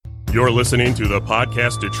You're listening to the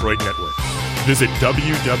Podcast Detroit Network. Visit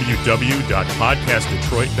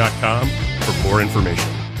www.podcastdetroit.com for more information.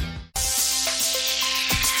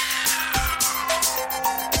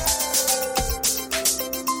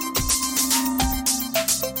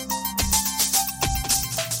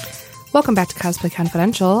 Welcome back to Cosplay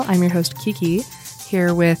Confidential. I'm your host, Kiki,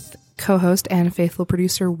 here with co-host and faithful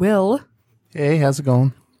producer, Will. Hey, how's it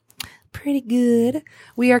going? Pretty good.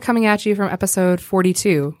 We are coming at you from episode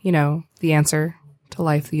 42, you know, the answer to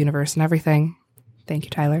life, the universe, and everything. Thank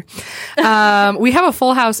you, Tyler. We have a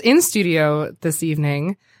full house in studio this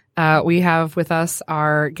evening. We have with us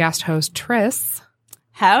our guest host, Triss.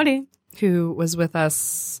 Howdy. Who was with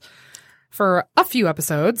us for a few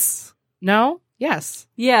episodes. No? Yes.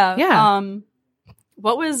 Yeah. Yeah.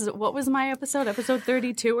 What was my episode? Episode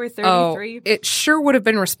 32 or 33? Oh, it sure would have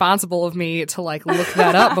been responsible of me to look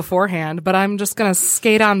that up beforehand, but I'm just gonna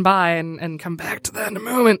skate on by and come back to that in a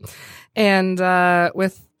moment. And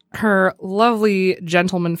with her lovely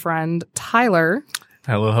gentleman friend Tyler.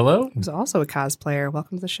 Hello. Who's also a cosplayer.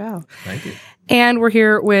 Welcome to the show. Thank you. And we're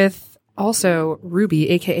here with also Ruby,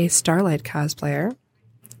 aka Starlight Cosplayer.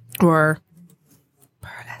 Or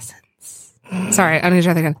Pearlescence. Sorry, I'm gonna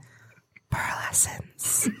try that again.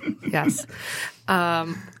 Pearlescence. Yes.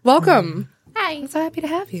 Welcome. Hi. I'm so happy to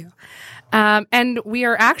have you. And we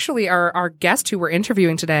are actually, our guest who we're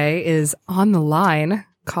interviewing today is on the line,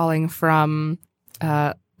 calling from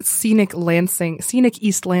scenic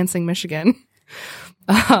East Lansing, Michigan.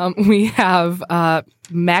 We have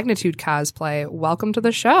Magnitude Cosplay. Welcome to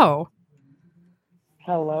the show.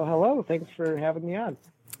 Hello. Thanks for having me on.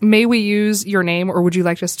 May we use your name, or would you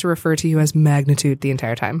like us to refer to you as Magnitude the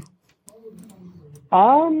entire time?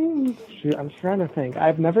 Shoot, I'm trying to think.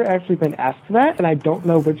 I've never actually been asked that, and I don't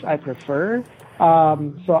know which I prefer.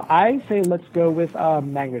 So I say let's go with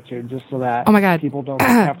Magnitude, just so that oh my God. people don't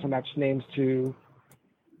have to match names to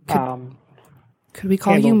could we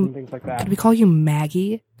call you and things like that. Could we call you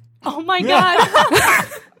Maggie? Oh my God.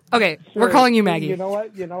 Okay, Sure. we're calling you Maggie. You know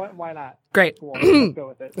what? Why not? Great. Cool. Let's go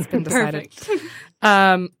with it. It's been decided.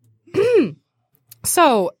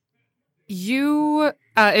 So you,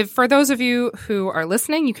 for those of you who are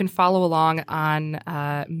listening, you can follow along on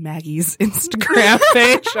Maggie's Instagram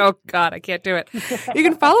page. Oh God, I can't do it. You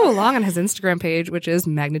can follow along on his Instagram page, which is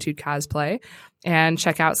Magnitude Cosplay, and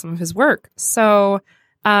check out some of his work. So,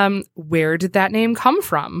 where did that name come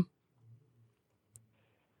from?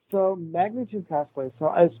 So Magnitude Cosplay. So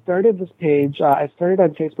I started this page. I started on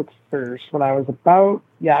Facebook first when I was I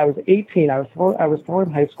was 18. I was still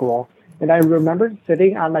in high school, and I remembered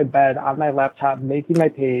sitting on my bed on my laptop making my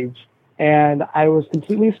page, and I was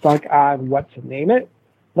completely stuck on what to name it.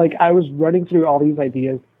 Like I was running through all these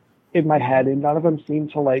ideas in my head, and none of them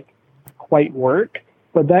seemed to quite work.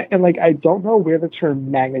 But I don't know where the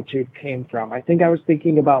term magnitude came from. I think I was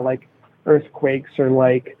thinking about earthquakes or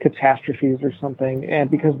catastrophes or something,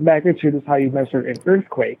 and because magnitude is how you measure an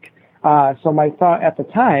earthquake. So my thought at the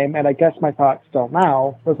time, and I guess my thought still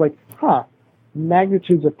now, was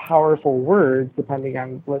magnitude's a powerful word depending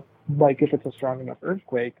on if it's a strong enough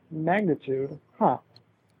earthquake. Magnitude, I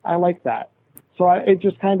like that. So it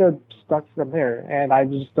just kind of stuck from there, and I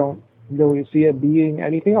just don't really see it being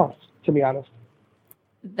anything else, to be honest.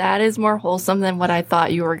 That is more wholesome than what I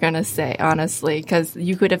thought you were going to say, honestly, because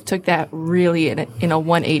you could have took that really in a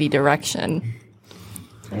 180 direction.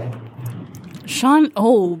 Sean,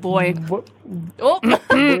 oh boy.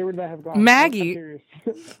 Where would that have gone? Maggie.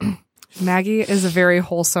 Maggie is a very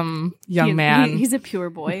wholesome young man. He's a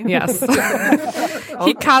pure boy. Yes.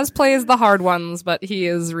 He cosplays the hard ones, but he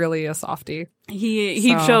is really a softie.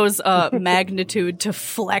 He chose Magnitude to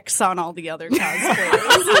flex on all the other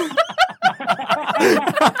cosplayers.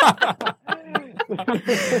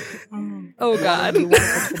 Oh God. You want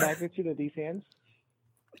to put the magnitude of these hands?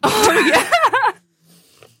 Oh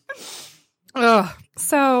yeah.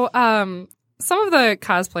 So, some of the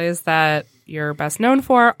cosplays that you're best known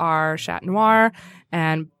for are Chat Noir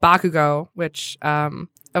and Bakugo, which,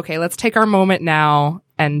 okay, let's take our moment now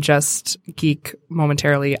and just geek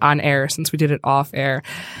momentarily on air since we did it off air.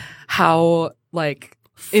 How,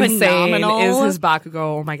 Phenomenal. insane is his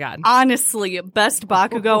Bakugo? Oh my God. Honestly, best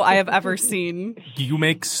Bakugo I have ever seen. You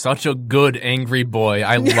make such a good angry boy.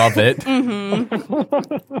 I love it.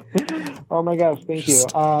 Mm-hmm. Oh my gosh, thank you.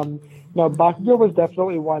 No, Bakugo was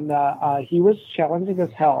definitely one that he was challenging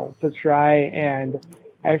as hell to try and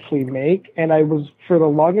actually make, and I was, for the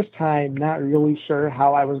longest time, not really sure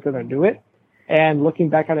how I was going to do it. And looking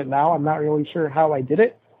back on it now, I'm not really sure how I did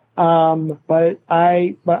it. But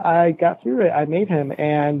I got through it. I made him,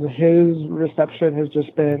 and his reception has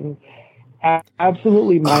just been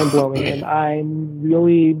absolutely mind blowing. And I'm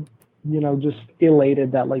really just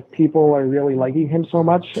elated that like people are really liking him so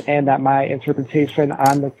much, and that my interpretation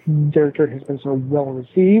on the character has been so well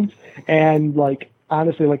received. And like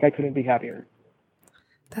honestly, like I couldn't be happier.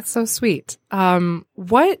 That's so sweet.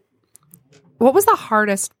 What was the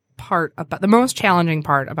hardest part about the most challenging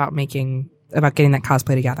part about getting that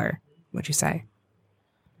cosplay together? What'd you say?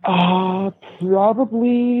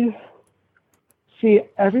 Probably. See,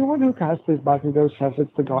 everyone who cosplays Bakugo says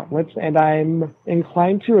it's the gauntlets, and I'm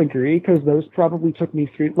inclined to agree because those probably took me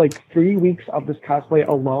 3 weeks of this cosplay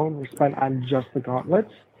alone were spent on just the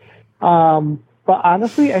gauntlets. But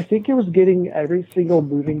honestly, I think it was getting every single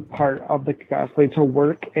moving part of the cosplay to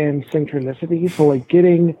work in synchronicity. So like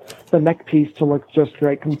getting the neck piece to look just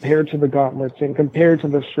right compared to the gauntlets and compared to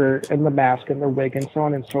the shirt and the mask and the wig and so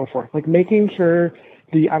on and so forth. Like making sure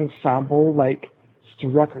the ensemble like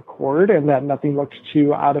struck a chord and that nothing looked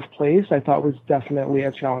too out of place, I thought was definitely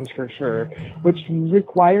a challenge for sure, which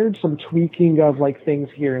required some tweaking of like things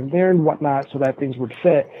here and there and whatnot so that things would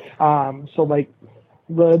fit. So like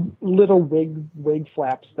the little wig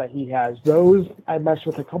flaps that he has, those I messed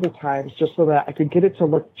with a couple times just so that I could get it to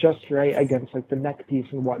look just right against like the neck piece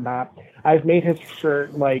and whatnot. I've made his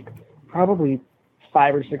shirt like probably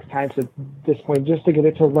 5 or 6 times at this point just to get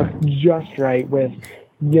it to look just right with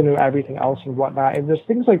everything else and whatnot, and just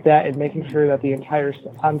things like that, and making sure that the entire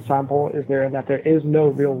ensemble is there and that there is no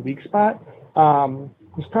real weak spot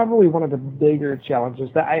was probably one of the bigger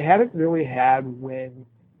challenges that I hadn't really had when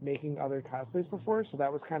making other cosplays before, so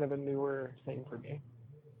that was kind of a newer thing for me.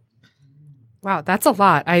 Wow, that's a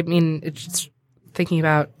lot. I mean, it's just thinking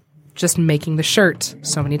about just making the shirt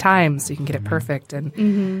so many times so you can get it perfect, and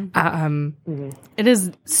it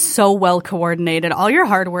is so well coordinated. All your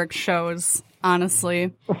hard work shows.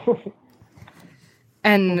 Honestly.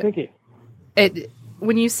 And thank you.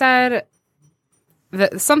 When you said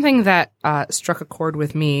that, something that struck a chord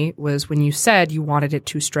with me was when you said you wanted it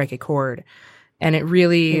to strike a chord. And it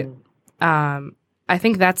really, I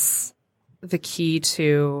think that's the key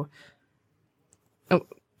to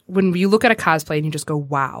when you look at a cosplay and you just go,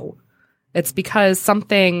 wow, it's because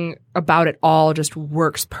something about it all just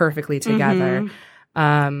works perfectly together.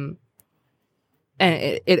 And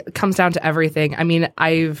it comes down to everything. I mean,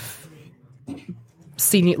 I've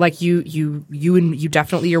seen you, like you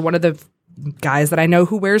definitely, you're one of the guys that I know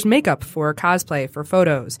who wears makeup for cosplay, for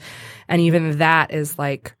photos. And even that is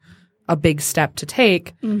like a big step to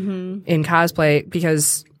take in cosplay,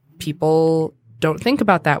 because people don't think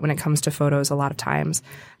about that when it comes to photos a lot of times,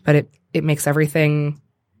 but it makes everything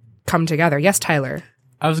come together. Yes, Tyler.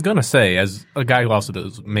 I was going to say, as a guy who also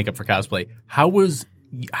does makeup for cosplay, how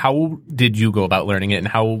did you go about learning it, and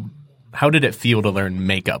how did it feel to learn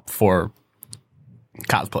makeup for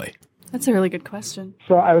cosplay? That's a really good question.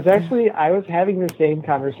 So I was having the same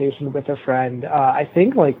conversation with a friend, I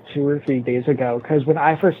think like 2 or 3 days ago, because when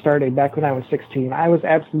I first started, back when I was 16, I was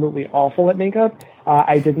absolutely awful at makeup.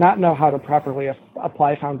 I did not know how to properly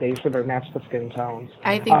apply foundation or match the skin tones.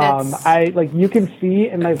 I think that's... you can see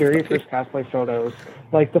in my very first cosplay photos,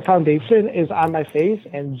 like the foundation is on my face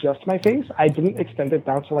and just my face. I didn't extend it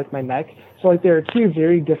down to like my neck. So like there are 2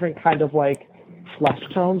 very different kind of like flesh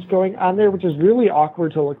tones going on there, which is really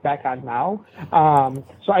awkward to look back on now.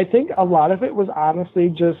 So I think a lot of it was honestly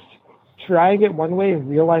just trying it one way and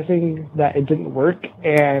realizing that it didn't work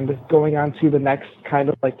and going on to the next kind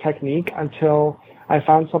of like technique until I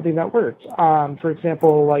found something that worked. For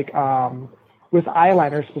example, like with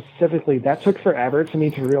eyeliner specifically, that took forever to me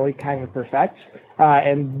to really kind of perfect.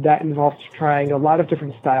 And that involved trying a lot of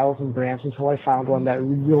different styles and brands until I found one that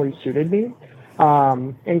really suited me.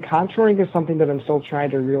 And contouring is something that I'm still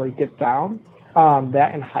trying to really get down,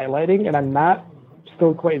 that and highlighting, and I'm not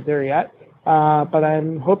still quite there yet, but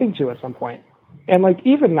I'm hoping to at some point. And like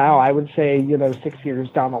even now, I would say, 6 years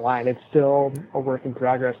down the line, it's still a work in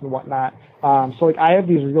progress and whatnot. So like I have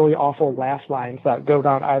these really awful laugh lines that go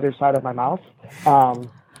down either side of my mouth.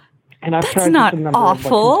 And I've tried not a number awful.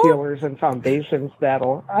 of like concealers and foundations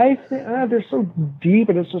they're so deep,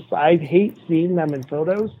 and it's just, I hate seeing them in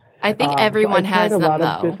photos. I think everyone has them,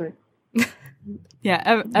 though.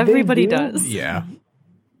 Yeah, everybody does. Yeah.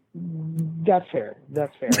 That's fair.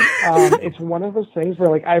 It's one of those things where,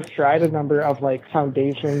 like, I've tried a number of, like,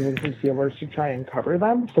 foundations and concealers to try and cover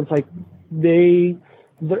them, since, like, they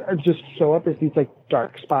just show up as these, like,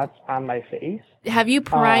 dark spots on my face. Have you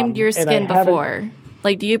primed your skin before?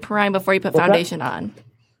 Like, do you prime before you put foundation on?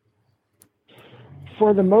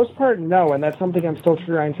 For the most part, no, and that's something I'm still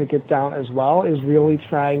trying to get down as well, is really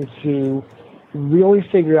trying to really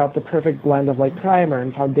figure out the perfect blend of like primer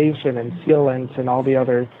and foundation and sealant and all the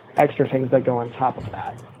other extra things that go on top of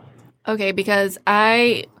that. Okay, because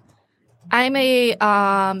I I'm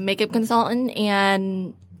a makeup consultant,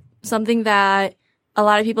 and something that a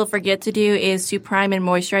lot of people forget to do is to prime and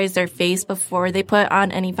moisturize their face before they put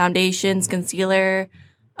on any foundations, concealer,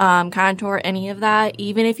 contour, any of that.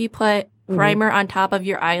 Even if you put primer on top of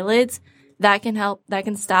your eyelids, that can help. That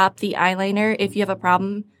can stop the eyeliner. If you have a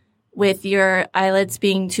problem with your eyelids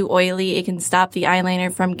being too oily, it can stop the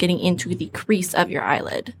eyeliner from getting into the crease of your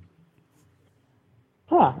eyelid.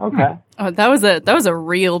 Huh, okay. Oh, that was a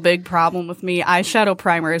real big problem with me. Eyeshadow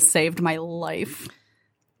primer has saved my life.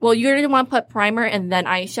 Well, you're going to want to put primer and then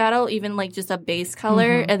eyeshadow, even like just a base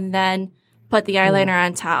color, and then put the eyeliner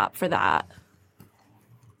on top for that.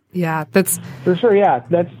 Yeah, that's For sure, yeah.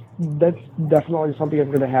 That's definitely something I'm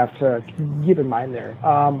going to have to keep in mind there.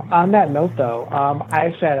 On that note, though,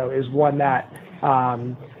 eyeshadow is one that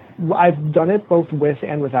I've done it both with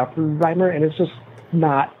and without primer, and it's just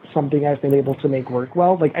not something I've been able to make work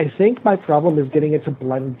well. Like, I think my problem is getting it to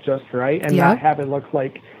blend just right and not have it look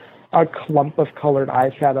like a clump of colored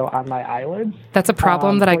eyeshadow on my eyelids. That's a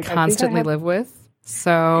problem that I like, constantly live with.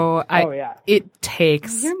 So it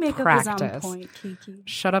takes Your makeup practice. is on point, Kiki.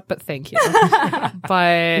 Shut up, but thank you.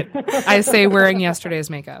 But I say wearing yesterday's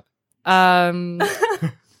makeup. You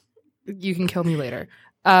can kill me later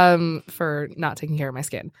for not taking care of my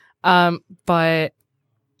skin. But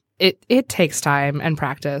it takes time and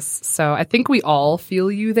practice. So I think we all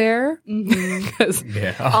feel you there.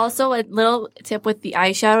 Also, a little tip with the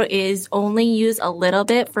eyeshadow is only use a little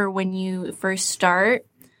bit for when you first start.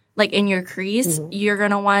 Like in your crease, you're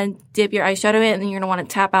going to want to dip your eyeshadow in and then you're going to want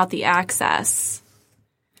to tap out the excess.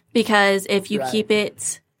 Because if you keep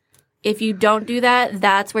it, if you don't do that,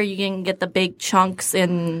 that's where you can get the big chunks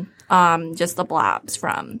and just the blobs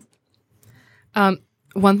from.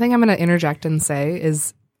 One thing I'm going to interject and say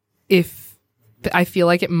is if I feel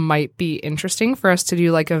like it might be interesting for us to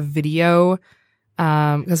do like a video,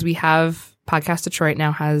 because we have Podcast Detroit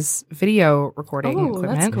now has video recording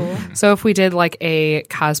equipment. That's cool. So if we did like a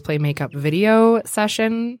cosplay makeup video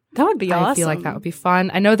session, That would be awesome. I feel like that would be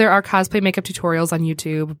fun. I know there are cosplay makeup tutorials on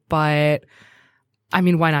YouTube, but I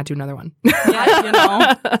mean, why not do another one? Yeah, you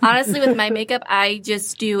know. Honestly, with my makeup, I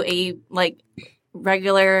just do a like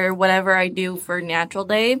regular whatever I do for natural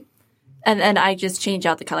day. And then I just change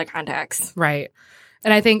out the color contacts. Right.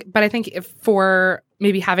 And I think if for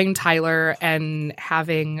maybe having Tyler and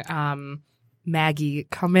having Maggie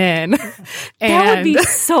come in That would be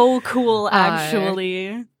so cool,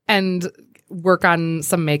 actually. and work on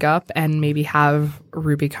some makeup and maybe have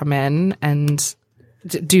Ruby come in and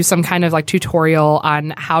do some kind of like tutorial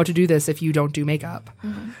on how to do this if you don't do makeup.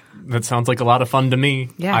 That sounds like a lot of fun to me.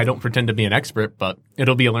 Yeah. I don't pretend to be an expert, but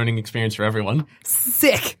it'll be a learning experience for everyone.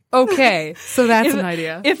 Sick. Okay. So that's an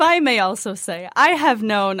idea. If I may also say, I have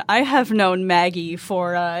known Maggie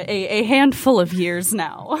for a handful of years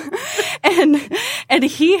now, and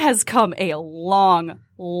he has come a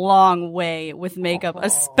long way with makeup,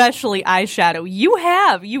 especially eyeshadow.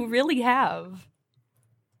 You really have.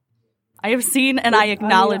 I have seen and I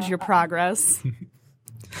acknowledge your progress.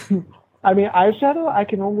 I mean, eyeshadow, I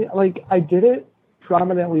can only, like, I did it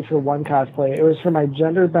prominently for one cosplay. It was for my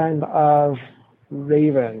gender bend of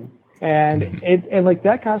Raven. And like,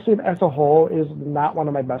 that costume as a whole is not one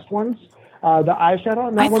of my best ones. The eyeshadow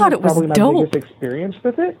on that one was probably my biggest experience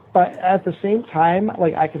with it. But at the same time,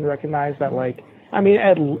 like, I can recognize that, like, I mean,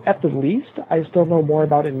 at the least, I still know more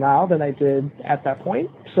about it now than I did at that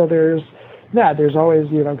point. So there's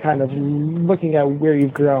always, you know, kind of looking at where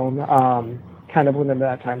you've grown, kind of within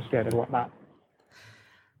that time span and whatnot.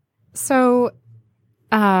 So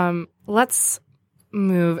let's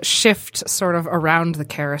shift sort of around the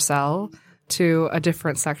carousel to a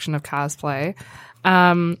different section of cosplay.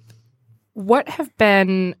 What have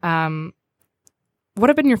been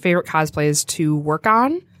your favorite cosplays to work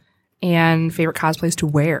on and favorite cosplays to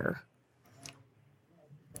wear?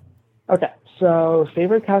 Okay, so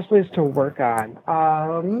favorite cosplays to work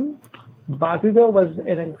on. Bakugo was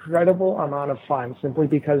an incredible amount of fun simply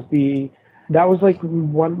because that was like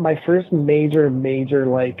my first major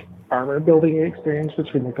like armor building experience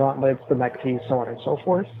between the gauntlets, the mech piece, so on and so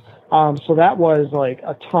forth. So that was like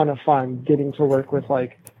a ton of fun getting to work with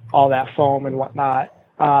like all that foam and whatnot,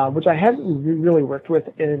 which I hadn't really worked with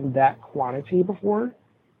in that quantity before.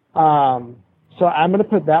 So I'm going to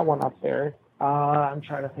put that one up there. I'm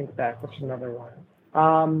trying to think back. What's another one?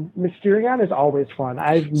 Mysterion is always fun.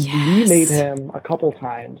 I've remade him a couple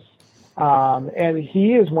times. And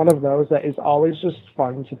he is one of those that is always just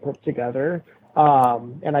fun to put together.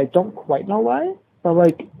 And I don't quite know why, but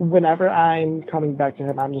like whenever I'm coming back to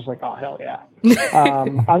him, I'm just like, oh hell yeah.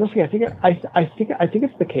 Honestly, I think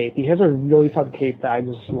it's the cape. He has a really fun cape that I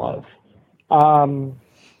just love.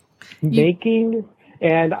 making.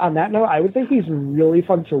 And on that note, I would think he's really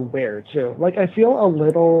fun to wear too. Like, I feel a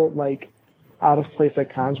little like out of place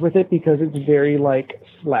at cons with it because it's very like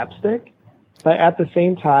slapstick. But at the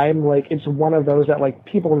same time, like, it's one of those that like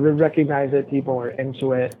people recognize it, people are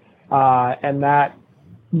into it, and that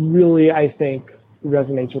really, I think,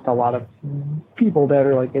 resonates with a lot of people that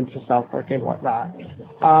are like into South Park and whatnot.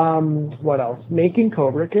 What else? Making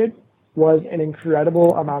Cobra Kid was an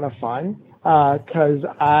incredible amount of fun because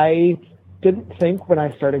I didn't think when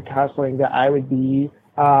I started cosplaying that I would be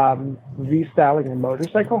restyling a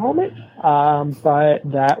motorcycle helmet, but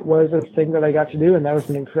that was a thing that I got to do, and that was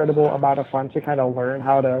an incredible amount of fun to kind of learn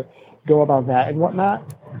how to go about that and whatnot.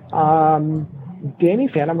 Danny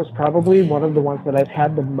Phantom was probably one of the ones that I've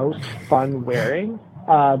had the most fun wearing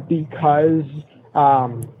because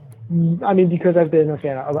I've been a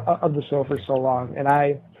fan of the show for so long, and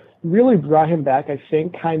I really brought him back, I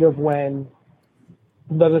think, kind of when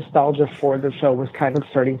the nostalgia for the show was kind of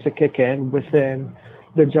starting to kick in within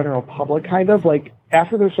the general public, kind of. Like,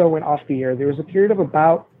 after the show went off the air, there was a period of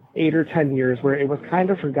about 8 or 10 years where it was kind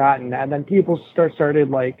of forgotten, and then people started,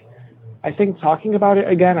 like, I think, talking about it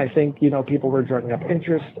again. I think, people were drawing up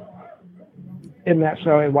interest in that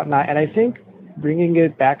show and whatnot, and I think bringing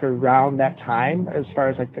it back around that time, as far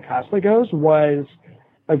as, like, the cosplay goes, was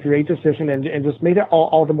a great decision and just made it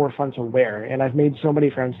all the more fun to wear, and I've made so many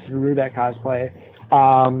friends through that cosplay.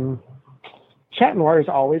 Chat Noir is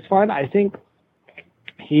always fun. I think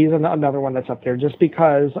he's another one that's up there just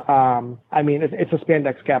because, it's a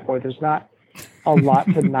spandex Catboy. There's not a lot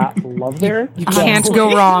to not love there. You can't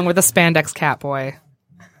go wrong with a spandex Catboy.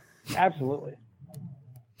 Absolutely.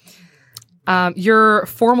 Your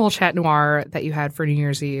formal Chat Noir that you had for New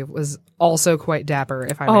Year's Eve was also quite dapper,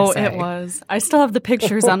 if I may say. Oh, it was. I still have the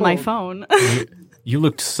pictures on my phone. You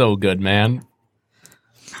looked so good, man.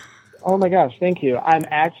 Oh my gosh, thank you. I'm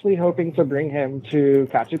actually hoping to bring him to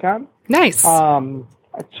Katsucon. Nice.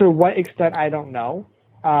 To what extent, I don't know.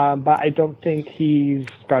 But I don't think he's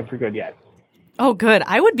gone for good yet. Oh, good.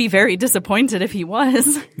 I would be very disappointed if he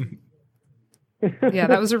was. Yeah,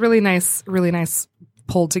 that was a really nice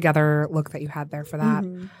pulled together look that you had there for that.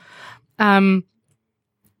 Mm-hmm.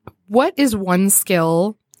 What is one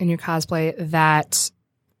skill in your cosplay that,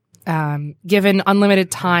 given unlimited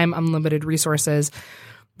time, unlimited resources,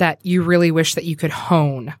 that you really wish that you could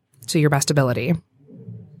hone to your best ability?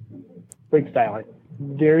 Wig styling.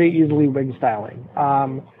 Very easily wig styling.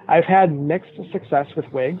 I've had mixed success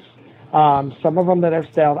with wigs. Some of them that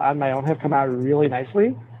I've styled on my own have come out really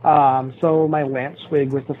nicely. So my Lance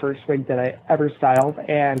wig was the first wig that I ever styled,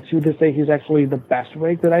 and to this day, he's actually the best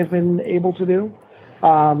wig that I've been able to do.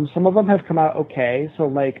 Some of them have come out okay. So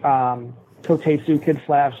like Kotetsu, Kid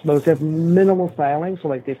Flash, those have minimal styling, so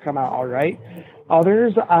like they've come out all right.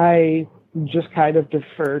 Others, I just kind of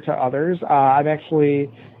defer to others. I'm actually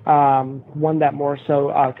one that more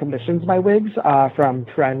so commissions my wigs from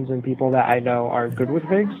friends and people that I know are good with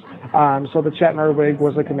wigs. So the Chatner wig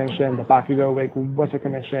was a commission. The Bakugo wig was a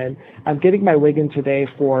commission. I'm getting my wig in today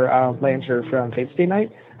for Lancer from Fate Stay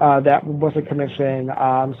Night. That was a commission.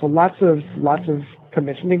 So lots of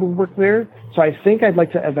commissioning work there. So I think I'd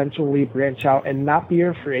like to eventually branch out and not be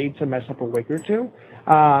afraid to mess up a wig or two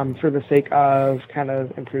for the sake of kind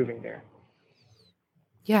of improving there.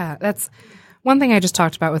 Yeah, that's one thing I just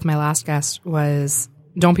talked about with my last guest was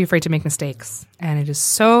don't be afraid to make mistakes. And it is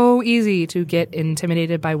so easy to get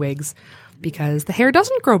intimidated by wigs because the hair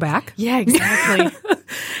doesn't grow back. Yeah, exactly.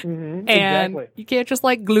 And exactly. You can't just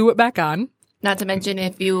like glue it back on. Not to mention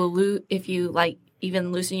if you like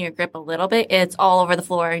even loosen your grip a little bit, it's all over the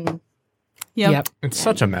floor. And Yep. It's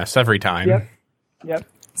such a mess every time. Yep.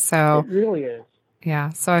 So It really is. yeah,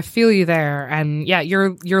 so I feel you there. And yeah,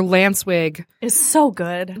 your Lance wig It's so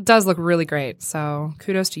good. does look really great. So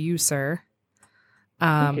kudos to you, sir.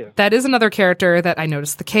 Thank you. That is another character that I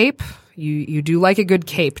noticed the cape. You do like a good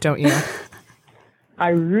cape, don't you? I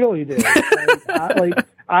really do.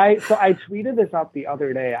 I tweeted this out the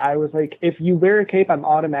other day. I was like, if you wear a cape, I'm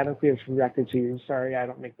automatically attracted to you. Sorry, I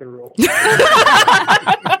don't make the rules.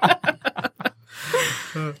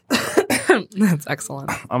 That's excellent.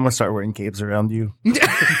 I'm gonna start wearing capes around you.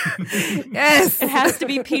 Yes. It has to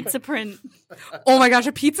be pizza print. Oh my gosh,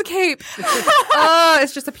 a pizza cape.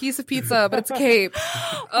 It's just a piece of pizza, but it's a cape.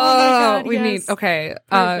 God, we yes. need, okay.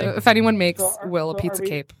 If anyone makes Will a pizza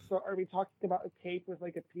cape. So are we talking about a cape with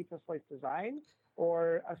like a pizza slice design,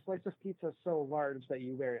 or a slice of pizza so large that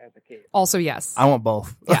you wear it as a cape? Also, yes. I want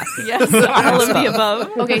both. Yes. Yes, all of the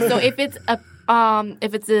above. okay, so if it's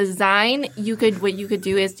a design, what you could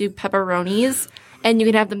do is do pepperonis, and you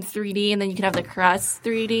can have them 3D, and then you can have the crust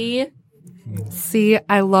 3D. See,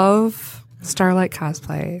 I love Starlight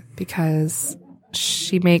Cosplay because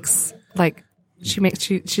she's like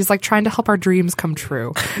trying to help our dreams come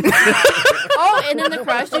true. Oh, and in the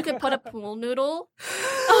crush, you could put a pool noodle,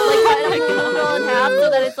 like cut a pool noodle in half so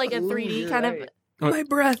that it's like a 3D kind of. My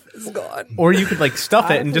breath is gone. Or you could like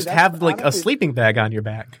stuff it and just Honestly, have like a honestly- sleeping bag on your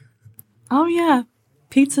back. Oh yeah,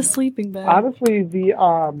 pizza sleeping bag. Honestly, the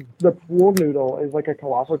pool noodle is like a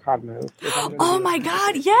colossal con move. Oh my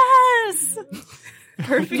god, yes!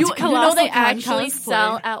 Perfect. You know Colossal they Con actually cosplay.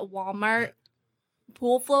 sell at Walmart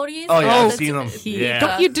pool floaties. Oh, yeah, I've That's seen them. heat.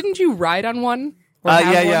 Yeah. Didn't you ride on one? Or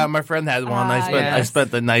have Yeah, yeah. one? My friend had one. I yes.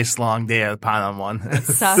 spent a nice long day at Pond on one.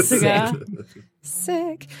 Sasuga.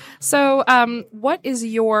 Sick. So, what is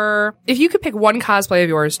if you could pick one cosplay of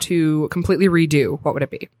yours to completely redo, what would it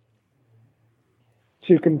be?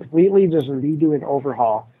 To completely just redo an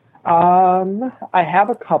overhaul. I have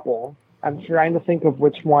a couple. I'm trying to think of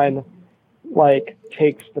which one like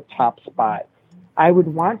takes the top spot. I would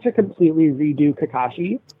want to completely redo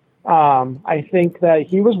Kakashi. I think that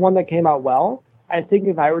he was one that came out well. I think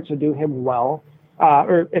if I were to do him well,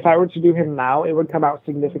 or if I were to do him now, it would come out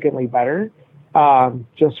significantly better.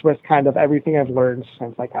 Just with kind of everything I've learned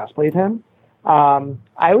since I cosplayed him.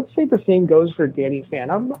 I would say the same goes for Danny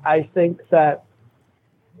Phantom. I think that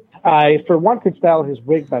I, for one, could style his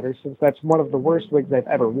wig better since that's one of the worst wigs I've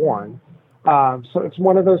ever worn. So it's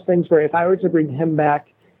one of those things where if I were to bring him back,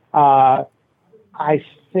 I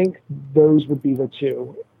think those would be the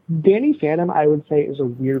two. Danny Phantom, I would say, is a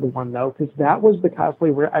weird one, though, because that was the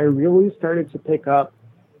cosplay where I really started to pick up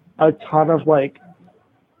a ton of, like,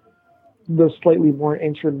 the slightly more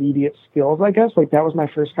intermediate skills, I guess. Like, that was my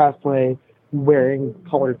first cosplay wearing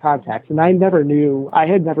colored contacts. And I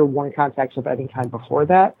had never worn contacts of any kind before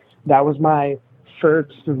that. That was my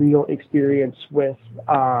first real experience with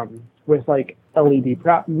like LED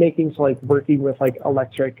prop making, so like working with like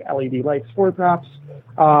electric LED lights for props,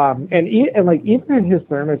 and like even his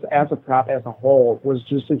thermos as a prop as a whole was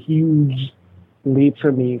just a huge leap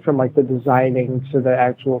for me, from like the designing to the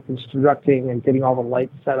actual constructing and getting all the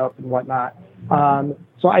lights set up and whatnot.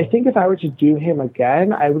 So I think if I were to do him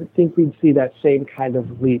again, I would think we'd see that same kind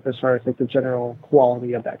of leap as far as like the general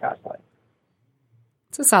quality of that cosplay.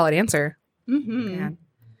 It's a solid answer. Mm-hmm.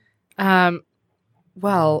 Man.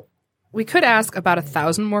 Well, we could ask about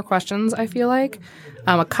 1,000 more questions, I feel like.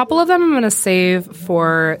 A couple of them I'm going to save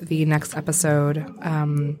for the next episode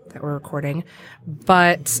that we're recording.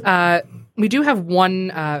 But we do have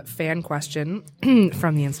one fan question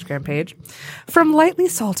from the Instagram page from Lightly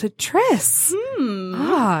Salted Triss.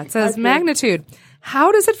 It says, Magnitude,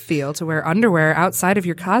 how does it feel to wear underwear outside of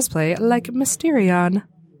your cosplay like Mysterion?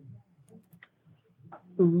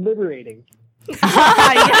 Liberating.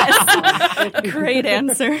 Yes. Great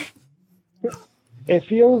answer. It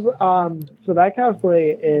feels so that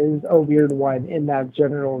cosplay is a weird one in that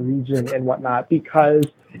general region and whatnot, because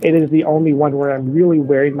it is the only one where I'm really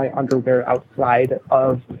wearing my underwear outside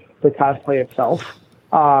of the cosplay itself.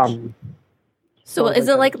 So is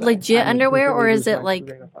it like legit underwear, or is it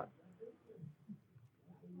like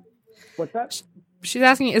what's that? She's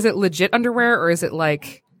asking, is it legit underwear or is it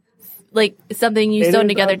like something you It sewn is,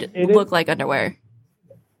 together it to is- look like underwear?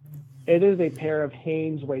 It is a pair of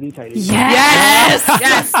Hanes Weighty Tighties. yes,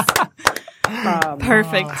 yes.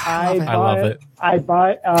 Perfect. I love it. I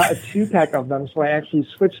bought a 2-pack of them, so I actually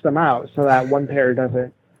switched them out so that one pair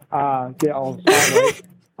doesn't get all spotlight.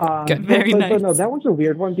 Good. Very but nice. no, that one's a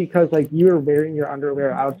weird one because like you're wearing your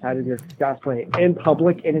underwear outside of your cosplay in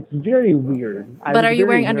public, and it's very weird. I But was are you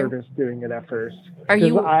very wearing nervous doing it at first? Are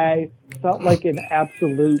you- 'Cause I felt like an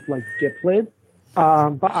absolute like diplet.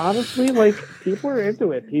 But honestly, like people are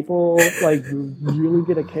into it. People like really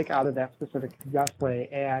get a kick out of that specific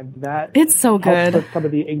cosplay, and that It's so helps good. with some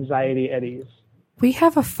of the anxiety at ease. We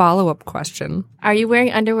have a follow-up question. Are you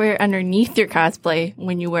wearing underwear underneath your cosplay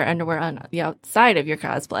when you wear underwear on the outside of your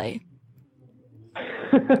cosplay?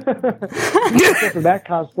 For that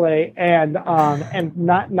cosplay, and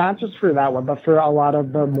not just for that one, but for a lot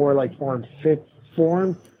of the more like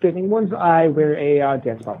form-fitting ones, I wear a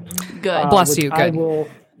dance belt. Good. Bless which you, I good. will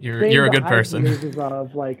You're sing a the good high person. praises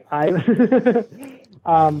Of, like I,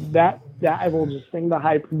 that I will just sing the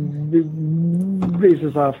high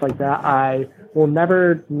praises of like that. I will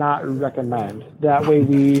never not recommend. That way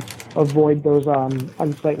we avoid those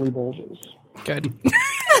unsightly bulges. Good.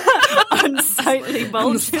 Unsightly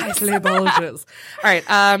bulges. Unsightly bulges. All right.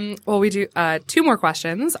 Well, we do 2 more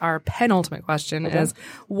questions. Our penultimate question is,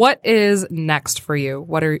 what is next for you?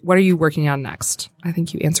 What are you working on next? I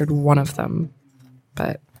think you answered one of them,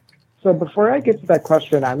 but So before I get to that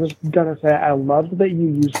question, I'm just gonna say I loved that you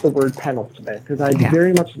used the word penultimate because I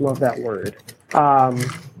very much love that word.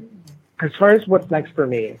 as far as what's next for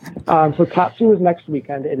me, so Katsu is next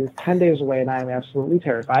weekend. It is 10 days away, and I'm absolutely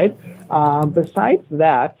terrified. Besides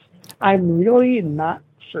that, I'm really not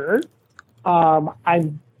sure.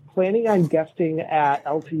 I'm planning on guesting at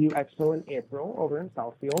LTU Expo in April over in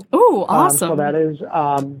Southfield. Ooh, awesome. So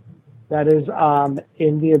that is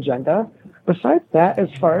in the agenda. Besides that, as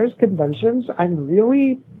far as conventions, I'm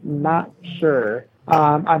really not sure.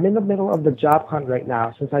 I'm in the middle of the job hunt right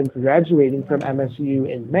now since I'm graduating from MSU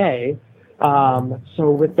in May.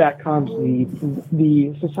 So with that comes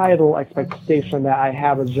the societal expectation that I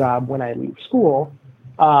have a job when I leave school.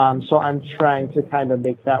 So I'm trying to kind of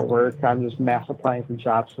make that work. I'm just mass applying for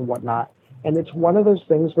jobs and whatnot. And it's one of those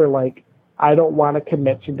things where, like, I don't want to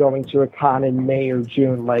commit to going to a con in May or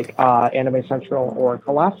June, like Anime Central or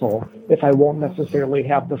Colossal, if I won't necessarily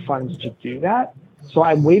have the funds to do that. So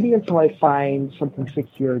I'm waiting until I find something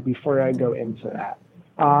secure before I go into that.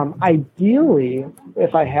 Ideally,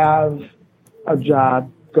 if I have a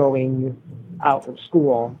job going out of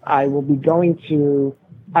school, I will be going to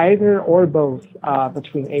either or both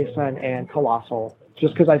between ASUN and Colossal,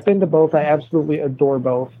 just because I've been to both. I absolutely adore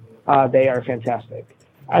both. They are fantastic.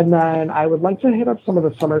 And then I would like to hit up some of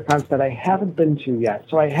the summer cons that I haven't been to yet.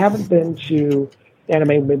 So I haven't been to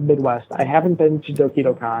Anime Midwest. I haven't been to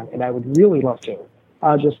Dokidokon, and I would really love to,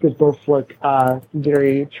 just because both look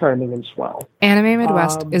very charming and swell. Anime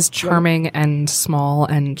Midwest is charming and small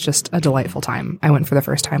and just a delightful time. I went for the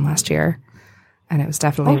first time last year, and it was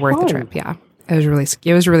definitely worth the trip. Yeah, it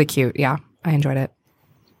was really cute. Yeah, I enjoyed it.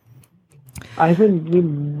 I've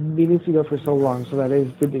been meaning to go for so long, so that is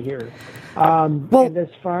good to hear. And as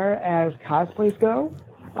far as cosplays go,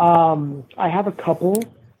 I have a couple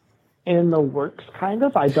in the works, kind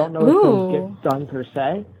of. I don't know if those get done per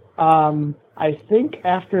se. I think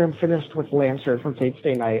after I'm finished with Lancer from Fate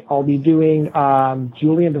Stay Night, I'll be doing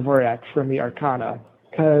Julian Dvorak from the Arcana,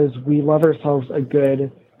 because we love ourselves a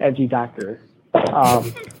good edgy doctor.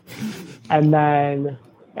 And then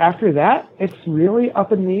after that, it's really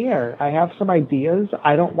up in the air. I have some ideas.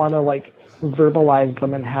 I don't want to verbalize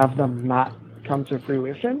them and have them not come to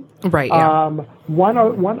fruition. Right. Yeah. One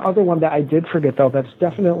other one that I did forget, though, that's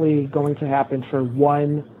definitely going to happen for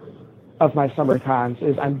one of my summer cons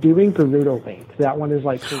is I'm doing Gerudo Link. That one is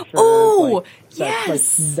for sure. Oh,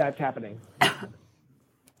 yes, that's happening.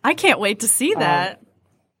 I can't wait to see that.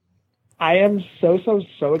 I am so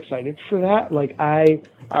excited for that. I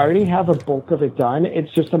already have a bulk of it done.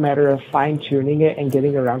 It's just a matter of fine-tuning it and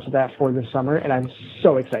getting around to that for the summer, and I'm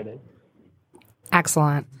so excited.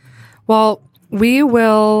 Excellent. Well, we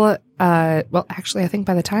will, actually, I think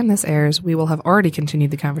by the time this airs, we will have already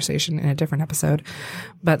continued the conversation in a different episode,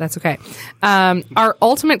 but that's okay. Our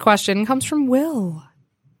ultimate question comes from Will.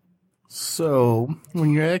 So,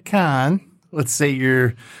 when you're at a con, let's say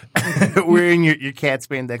you're wearing your cat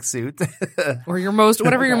spandex suit. Or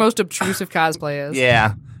whatever your most obtrusive cosplay is.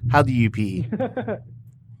 Yeah. How do you pee?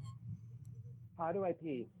 How do I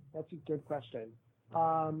pee? That's a good question.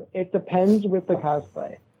 It depends with the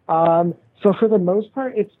cosplay. So for the most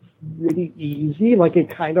part, it's really easy. It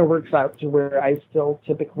kind of works out to where I still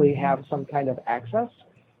typically have some kind of access.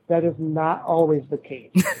 That is not always the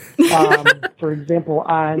case. For example,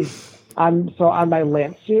 on my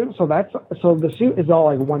Lance suit, so the suit is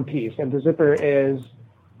all one piece, and the zipper is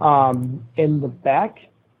in the back,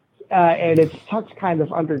 and it's tucked kind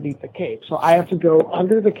of underneath the cape. So I have to go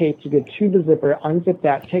under the cape to get to the zipper, unzip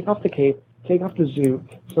that, take off the cape, take off the zoot,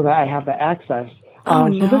 so that I have the access. So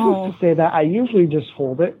this is to say that I usually just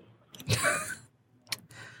hold it.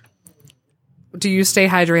 Do you stay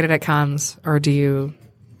hydrated at cons, or do you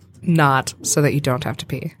not, so that you don't have to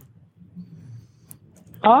pee?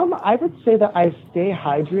 I would say that I stay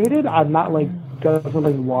hydrated. I'm not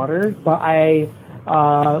guzzling water, but I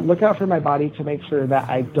look out for my body to make sure that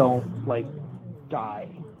I don't die.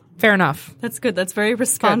 Fair enough. That's good. That's very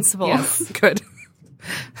responsible. Good. Yes, good.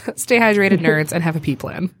 Stay hydrated, nerds, and have a pee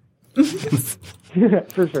plan.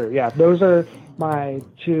 For sure. Yeah, those are my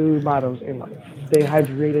two mottos in life. Stay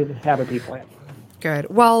hydrated, have a pee plan. Good.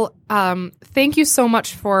 Well, thank you so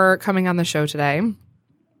much for coming on the show today.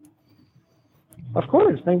 Of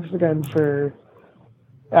course. Thanks again for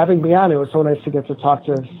having me on. It was so nice to get to talk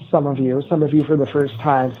to some of you for the first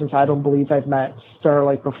time, since I don't believe I've met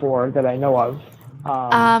Starlight before that I know of.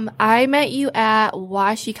 I met you at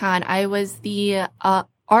WashiCon. I was the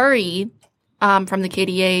Ari from the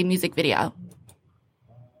KDA music video.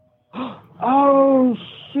 Oh,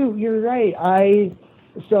 shoot, you're right.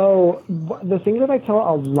 So the thing that I tell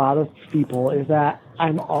a lot of people is that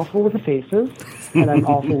I'm awful with faces and I'm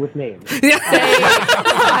awful with names.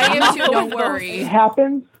 I am too, don't worry. It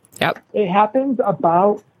happens. Yep. It happens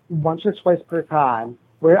about once or twice per con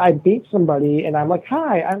where I meet somebody and I'm like,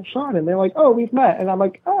 "Hi, I'm Sean," and they're like, "Oh, we've met," and I'm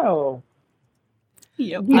like, "Oh,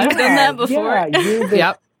 Yep, yeah, I've done that before. Yeah, you're the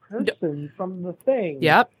Yep. person from the thing."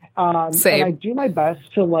 Yep. Same. And I do my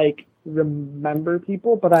best to like remember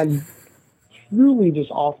people, but I'm truly just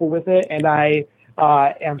awful with it, and I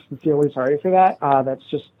am sincerely sorry for that. That's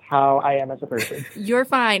just how I am as a person. You're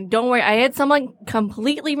fine. Don't worry. I had someone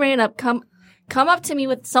completely random come up to me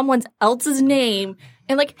with someone else's name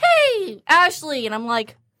and like, "Hey, Ashley," and I'm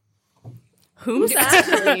like, "Who's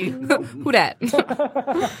Ashley?" Who dat?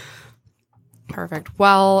 Perfect.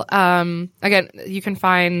 Well, again, you can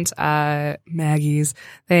find Maggie's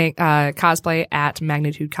cosplay at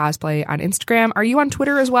Magnitude Cosplay on Instagram. Are you on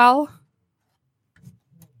Twitter as well?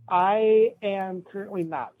 I am currently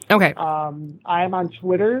not. Okay. I am on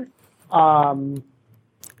Twitter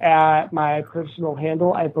at my personal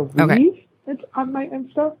handle. I believe it's on my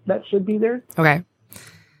Insta. That should be there. Okay.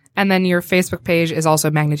 And then your Facebook page is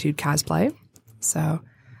also Magnitude Cosplay. So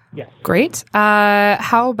Yes. great.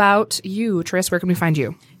 How about you, Tris? Where can we find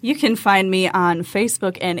you? You can find me on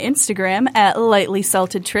Facebook and Instagram at Lightly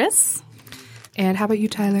Salted Tris. And how about you,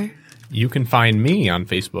 Tyler? You can find me on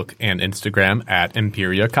Facebook and Instagram at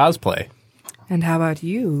Imperia Cosplay. And how about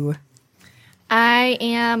you? I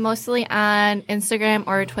am mostly on Instagram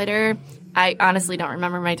or Twitter. I honestly don't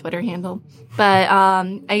remember my Twitter handle, but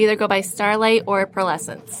I either go by Starlight or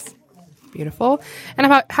Pearlescence. Beautiful. And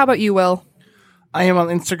how about you, Will? I am on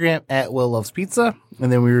Instagram at Will Loves Pizza.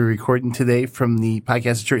 And then we were recording today from the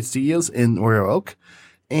Podcast Detroit Studios in Oriole Oak.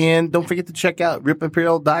 And don't forget to check out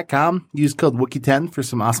ripapparel.com. Use code Wookie10 for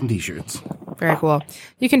some awesome t-shirts. Very cool.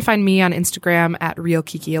 You can find me on Instagram at Real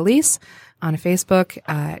Kiki Elise, on Facebook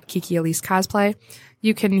at Kiki Elise Cosplay.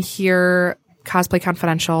 You can hear Cosplay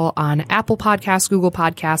Confidential on Apple Podcasts, Google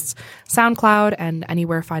Podcasts, SoundCloud, and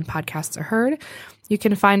anywhere fine podcasts are heard. You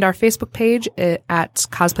can find our Facebook page at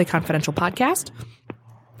Cosplay Confidential Podcast.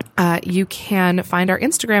 You can find our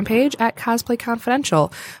Instagram page at Cosplay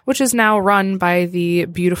Confidential, which is now run by the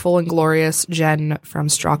beautiful and glorious Jen from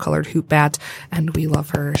Straw Colored Hoop Bat, and we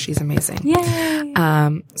love her. She's amazing.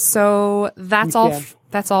 Yay! So that's all.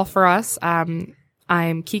 That's all for us.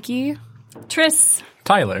 I'm Kiki. Tris.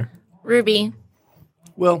 Tyler. Ruby.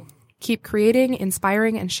 Well, Keep creating,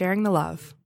 inspiring, and sharing the love.